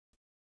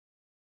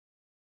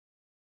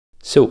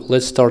So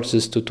let's start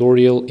this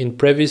tutorial. In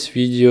previous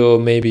video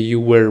maybe you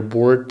were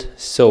bored,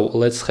 so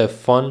let's have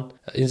fun.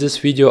 In this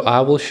video I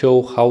will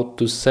show how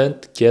to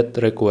send GET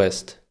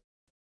request.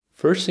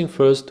 First thing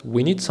first,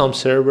 we need some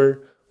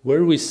server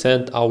where we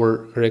send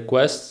our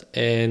requests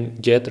and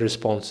get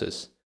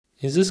responses.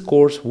 In this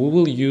course we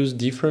will use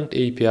different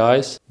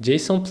APIs.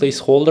 JSON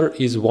placeholder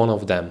is one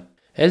of them.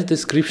 As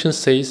description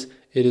says,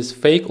 it is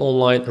fake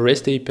online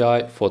REST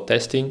API for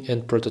testing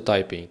and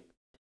prototyping.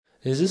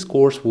 In this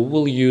course we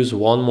will use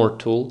one more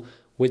tool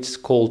which is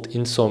called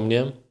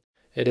Insomnia.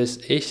 It is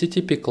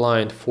HTTP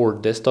client for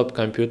desktop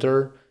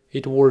computer.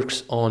 It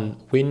works on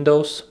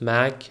Windows,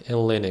 Mac and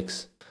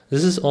Linux.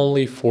 This is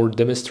only for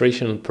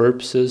demonstration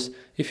purposes.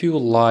 If you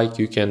would like,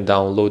 you can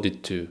download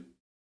it too.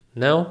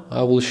 Now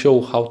I will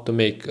show how to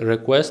make a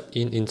request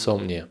in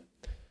Insomnia.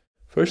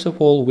 First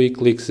of all, we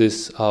click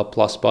this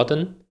plus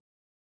button,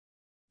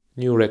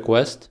 new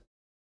request.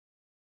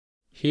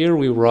 Here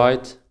we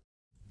write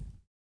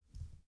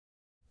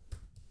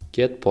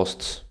get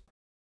posts.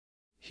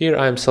 Here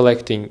I am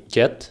selecting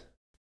get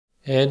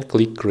and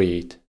click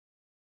create.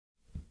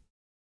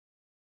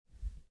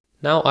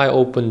 Now I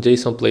open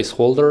JSON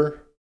placeholder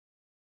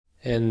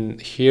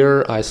and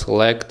here I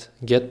select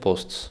get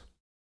posts.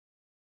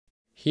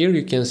 Here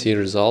you can see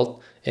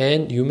result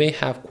and you may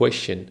have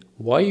question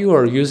why you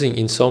are using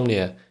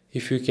Insomnia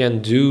if you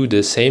can do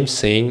the same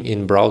thing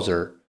in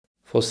browser.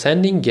 For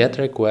sending GET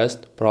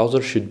request,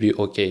 browser should be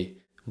okay,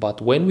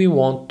 but when we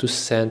want to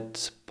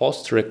send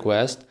post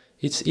request,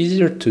 it's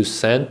easier to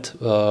send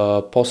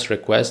post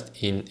request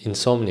in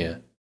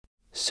Insomnia.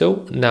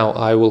 So now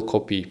I will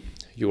copy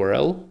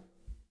URL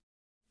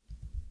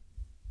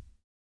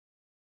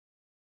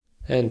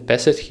and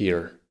paste it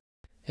here,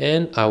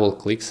 and I will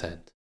click send.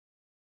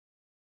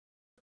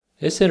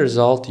 As a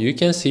result, you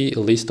can see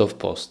a list of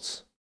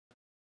posts.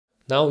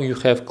 Now you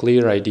have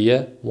clear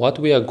idea what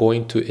we are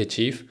going to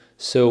achieve,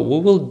 so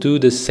we will do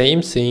the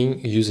same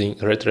thing using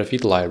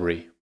Retrofit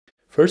library.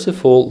 First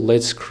of all,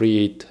 let's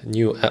create a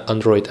new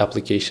Android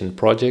application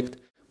project.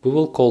 We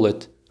will call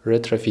it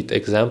Retrofit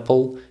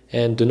example,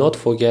 and do not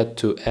forget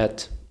to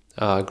add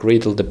a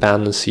Gradle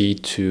dependency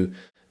to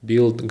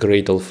build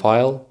Gradle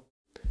file.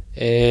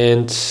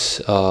 And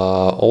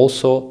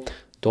also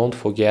don't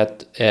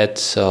forget add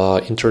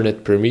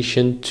internet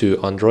permission to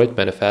Android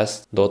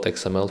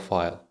manifest.xml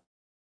file.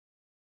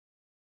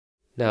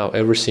 Now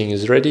everything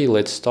is ready,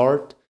 let's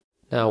start.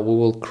 Now we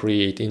will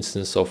create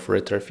instance of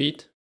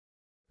Retrofit.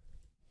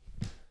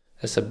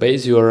 As a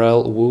base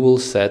URL, we will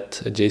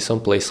set a JSON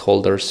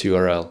placeholders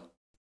URL.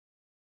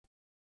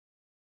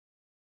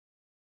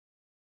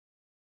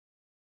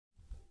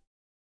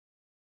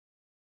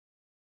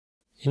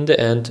 In the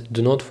end,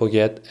 do not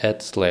forget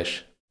add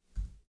slash.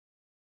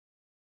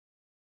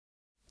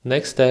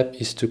 Next step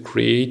is to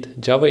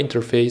create Java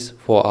interface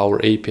for our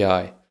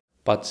API,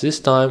 but this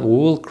time we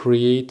will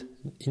create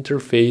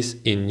interface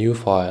in new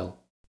file.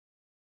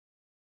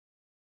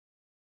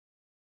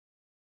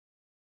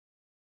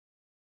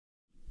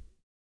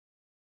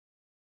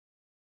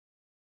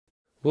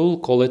 We will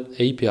call it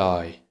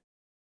API.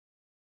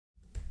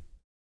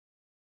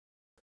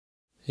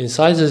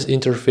 Inside this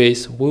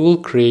interface, we will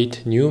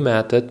create new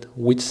method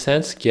which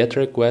sends GET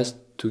request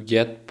to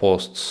GET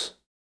posts.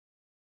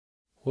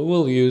 We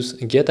will use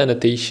GET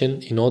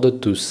annotation in order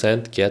to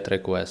send GET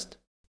request.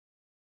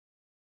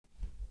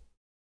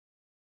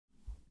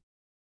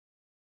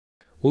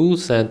 We will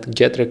send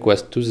GET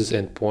request to this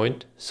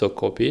endpoint, so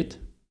copy it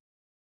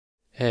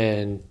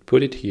and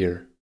put it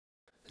here.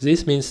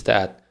 This means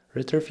that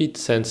Retrofit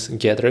sends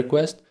GET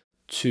request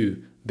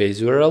to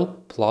base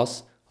URL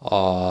plus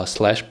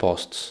slash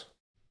posts.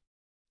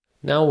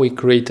 Now we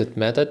created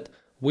method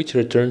which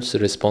returns the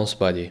response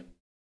body.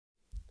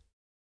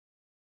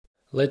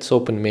 Let's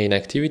open main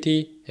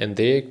activity and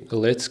there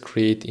let's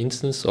create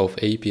instance of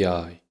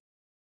API.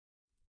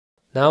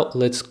 Now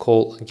let's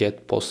call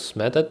getPosts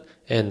method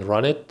and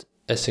run it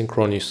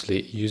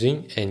asynchronously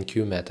using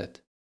enqueue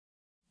method.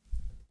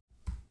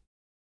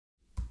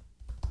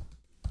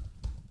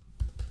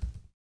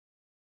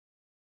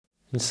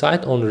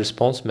 Inside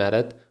onResponse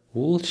method,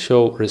 we will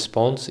show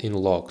response in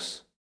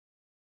logs.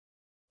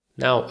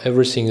 Now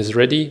everything is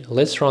ready,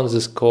 let's run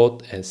this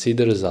code and see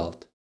the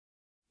result.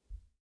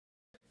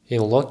 In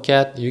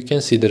logcat you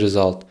can see the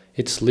result,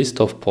 it's list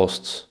of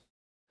posts.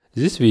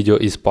 This video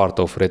is part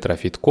of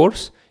Retrofit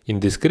course. In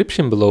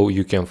description below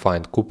you can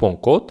find coupon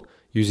code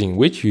using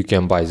which you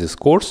can buy this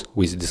course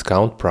with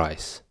discount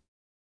price.